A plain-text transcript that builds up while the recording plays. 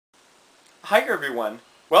Hi everyone.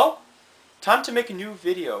 Well, time to make a new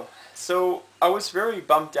video. So I was very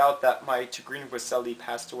bummed out that my tigrinawesselli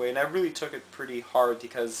passed away, and I really took it pretty hard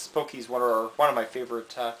because Poki's one of my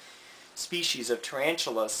favorite species of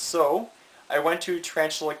tarantulas. So I went to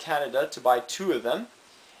Tarantula Canada to buy 2 of them,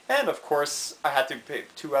 and of course I had to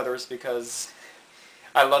pick 2 others because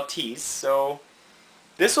I love teas. So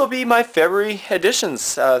this will be my February editions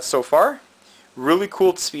so far. Really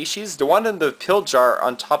cool species. The one in the pill jar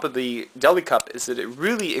on top of the deli cup is a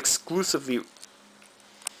really exclusively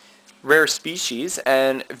rare species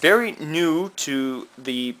and very new to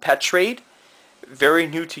the pet trade, very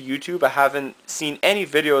new to YouTube. I haven't seen any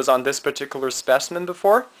videos on this particular specimen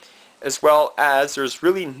before, as well as there's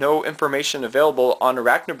really no information available on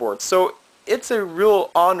Arachnoboard. So it's a real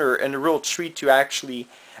honor and a real treat to actually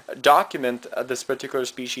document this particular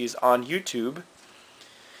species on YouTube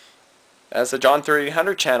as a John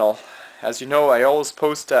 3800 channel. As you know, I always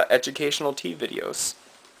post educational tea videos.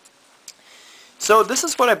 So this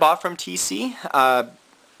is what I bought from TC.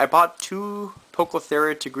 I bought 2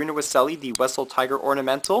 Poecilotheria tigrinawesselli, the Wessel Tiger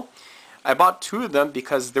Ornamental. I bought 2 of them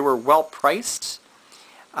because they were well priced.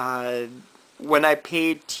 When I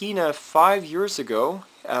paid Tina 5 years ago,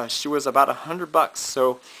 she was about $100,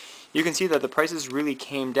 so you can see that the prices really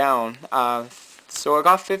came down. So I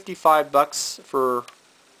got $55 for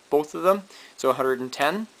both of them, so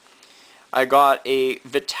 110. I got a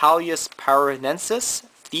Vitalius paranaensis,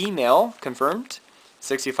 female, confirmed,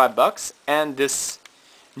 $65, and this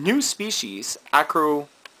new species, Acromares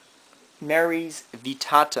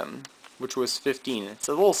vittatum, which was 15. It's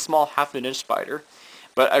a little small half-inch spider,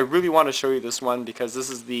 but I really want to show you this one because this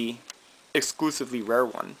is the exclusively rare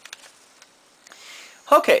one.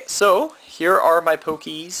 Okay, so here are my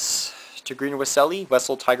Pokies tigrinawesselli,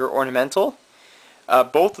 Wessel Tiger Ornamental.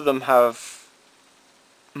 Both of them have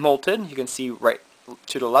molted. You can see right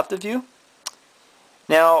to the left of you.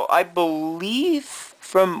 Now, I believe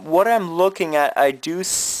from what I'm looking at, I do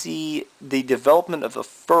see the development of a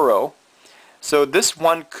furrow. So this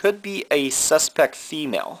one could be a suspect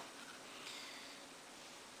female.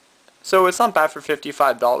 So it's not bad for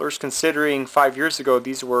 $55, considering 5 years ago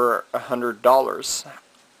these were $100,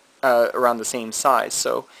 around the same size.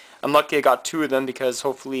 So I'm lucky I got 2 of them because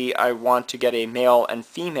hopefully I want to get a male and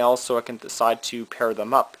female so I can decide to pair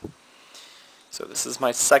them up. So this is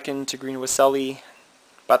my second tigrinawesselli,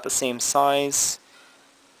 about the same size.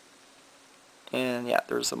 And yeah,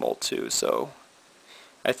 there's a molt too. So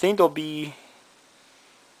I think they'll be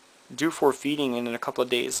due for feeding in a couple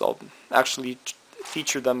of days. I'll actually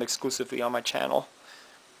feature them exclusively on my channel.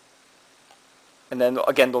 And then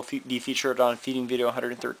again, they'll be featured on feeding video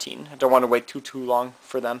 113. I don't want to wait too long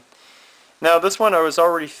for them. Now this one I was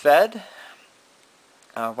already fed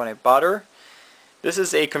when I bought her. This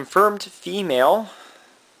is a confirmed female,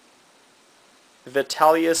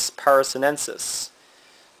 Vitalius paranaensis.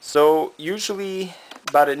 So usually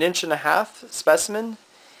about 1.5 inch specimen.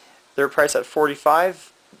 They're priced at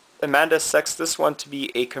 $45. Amanda sexed this one to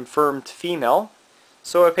be a confirmed female.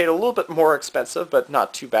 So I paid a little bit more expensive, but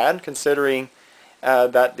not too bad considering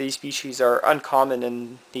that these species are uncommon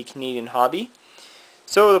in the Canadian hobby.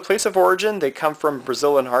 So the place of origin, they come from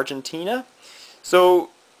Brazil and Argentina. So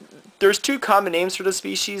there's 2 common names for the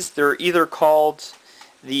species. They're either called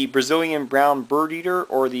the Brazilian brown bird eater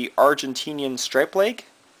or the Argentinian stripe leg.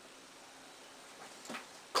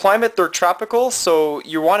 Climate, they're tropical, so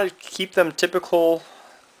you want to keep them typical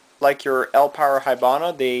like your L.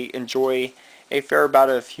 parahybana. They enjoy a fair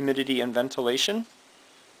amount of humidity and ventilation.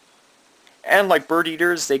 And like bird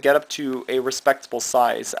eaters, they get up to a respectable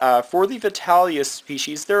size. For the Vitalius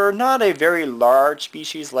species, they're not a very large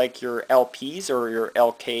species like your LPs or your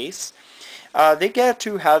LKs. They get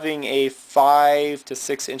to having a 5 to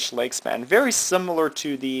 6 inch leg span, very similar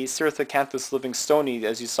to the Certhocanthus livingstoni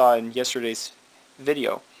as you saw in yesterday's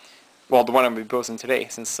video. Well, the one I'm going to be posting today,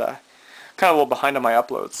 since kind of a little behind on my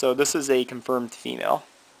uploads. So this is a confirmed female.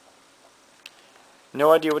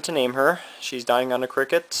 No idea what to name her. She's dying on a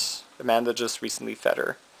cricket. Amanda just recently fed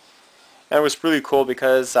her. And it was really cool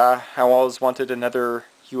because I always wanted another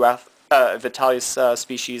Vitalius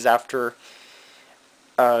species after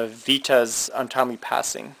Vita's untimely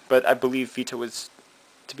passing. But I believe Vita was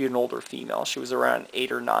to be an older female. She was around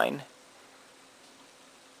 8 or 9.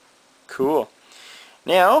 Cool.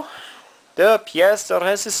 Now, the pièce de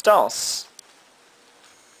résistance.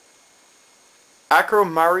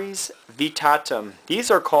 Acromares vittatum. These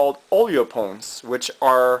are called Oliopones, which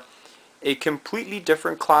are a completely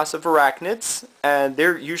different class of arachnids, and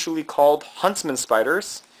they're usually called huntsman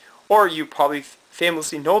spiders, or you probably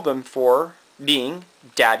famously know them for being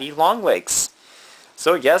daddy longlegs.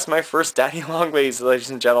 So yes, my first daddy longlegs, ladies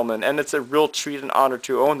and gentlemen, and it's a real treat and honor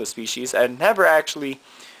to own the species. I never actually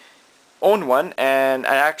owned one, and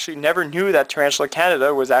I actually never knew that Tarantula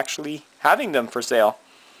Canada was actually having them for sale.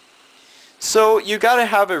 So you gotta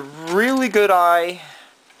have a really good eye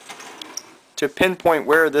to pinpoint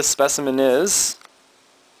where this specimen is.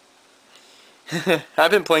 I've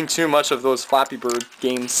been playing too much of those Flappy Bird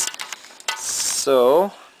games.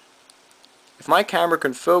 So, if my camera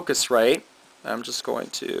can focus right, I'm just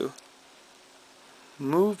going to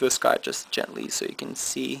move this guy just gently so you can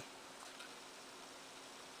see.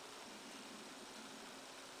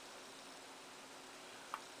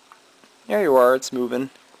 There you are, it's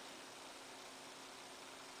moving.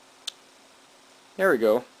 There we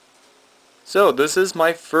go. So this is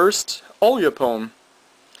my first Oliopone,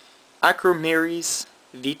 Acromares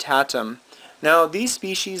vittatum. Now these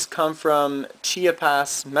species come from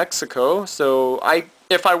Chiapas, Mexico, so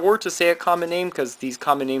if I were to say a common name, because these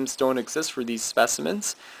common names don't exist for these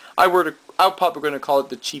specimens, I'm probably going to call it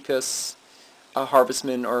the Chiapas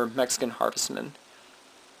Harvestman or Mexican Harvestman.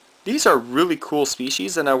 These are really cool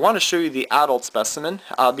species, and I want to show you the adult specimen.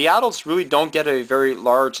 The adults really don't get a very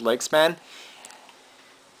large leg span.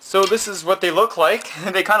 So this is what they look like.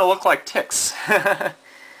 They kind of look like ticks.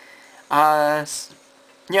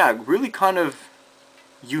 Yeah, really kind of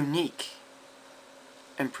unique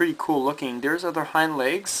and pretty cool looking. There's other hind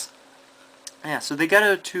legs. Yeah, so they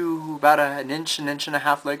get to about an inch and a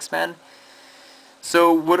half leg span.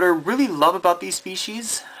 So what I really love about these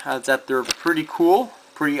species is that they're pretty cool,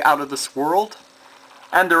 pretty out of this world,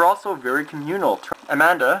 and they're also very communal.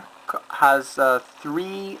 Amanda has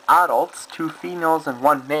 3 adults, 2 females and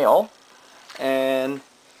 1 male, and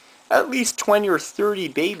at least 20 or 30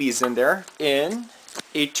 babies in there in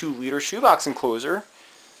a 2-liter shoebox enclosure.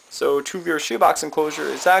 So 2-liter shoebox enclosure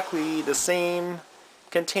is exactly the same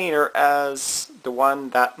container as the one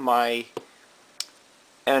that my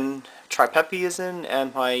Tripepi is in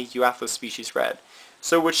and my Euathlus species red.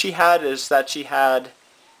 So what she had is that she had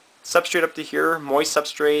substrate up to here, moist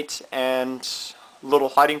substrate, and a little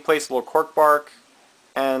hiding place, a little cork bark,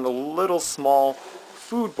 and a little small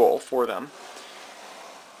food bowl for them.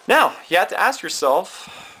 Now, you have to ask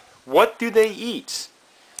yourself, what do they eat?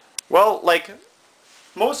 Well, like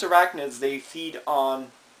most arachnids, they feed on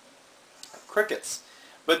crickets.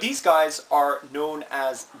 But these guys are known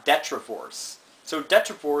as detrivores. So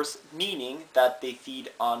detrivores meaning that they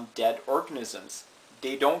feed on dead organisms.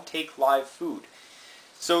 They don't take live food.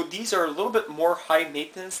 So these are a little bit more high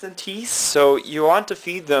maintenance than teeth, so you want to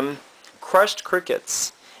feed them crushed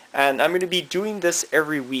crickets. And I'm going to be doing this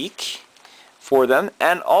every week for them,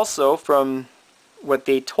 and also from what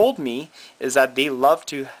they told me is that they love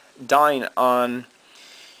to dine on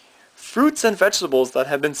fruits and vegetables that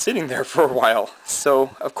have been sitting there for a while.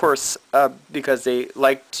 So of course, because they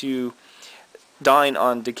like to dine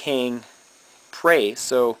on decaying prey,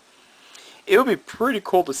 so it would be pretty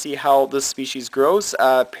cool to see how this species grows.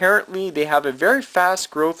 Apparently they have a very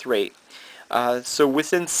fast growth rate, so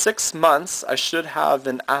within 6 months I should have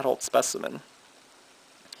an adult specimen.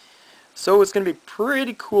 So it's going to be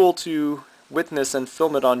pretty cool to witness and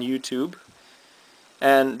film it on YouTube.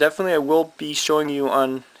 And definitely I will be showing you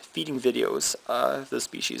on feeding videos of the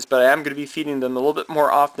species, but I am going to be feeding them a little bit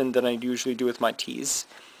more often than I usually do with my teas,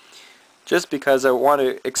 just because I want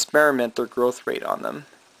to experiment their growth rate on them.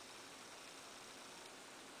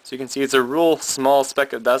 So you can see it's a real small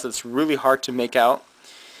speck of dust. It's really hard to make out,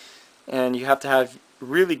 and you have to have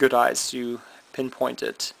really good eyes to pinpoint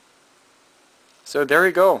it. So there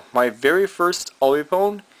you go, my very first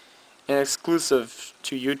Oliopone, and exclusive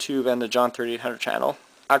to YouTube and the John 3800 channel,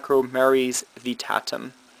 Acromares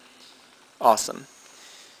vittatum. Awesome.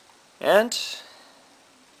 And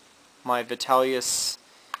my Vitalius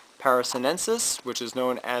paranaensis, which is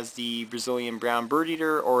known as the Brazilian brown bird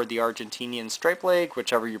eater or the Argentinian stripe leg,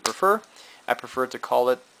 whichever you prefer. I prefer to call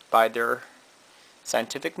it by their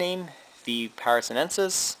scientific name, V.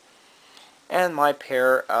 paranaensis, and my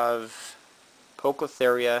pair of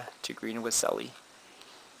Poecilotheria tigrinawesselli.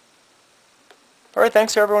 Alright,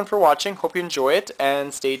 thanks to everyone for watching. Hope you enjoy it,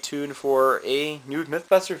 and stay tuned for a new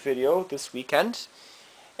Mythbuster video this weekend.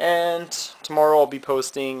 And tomorrow I'll be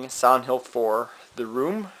posting Silent Hill 4, The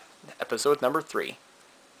Room, episode number 3.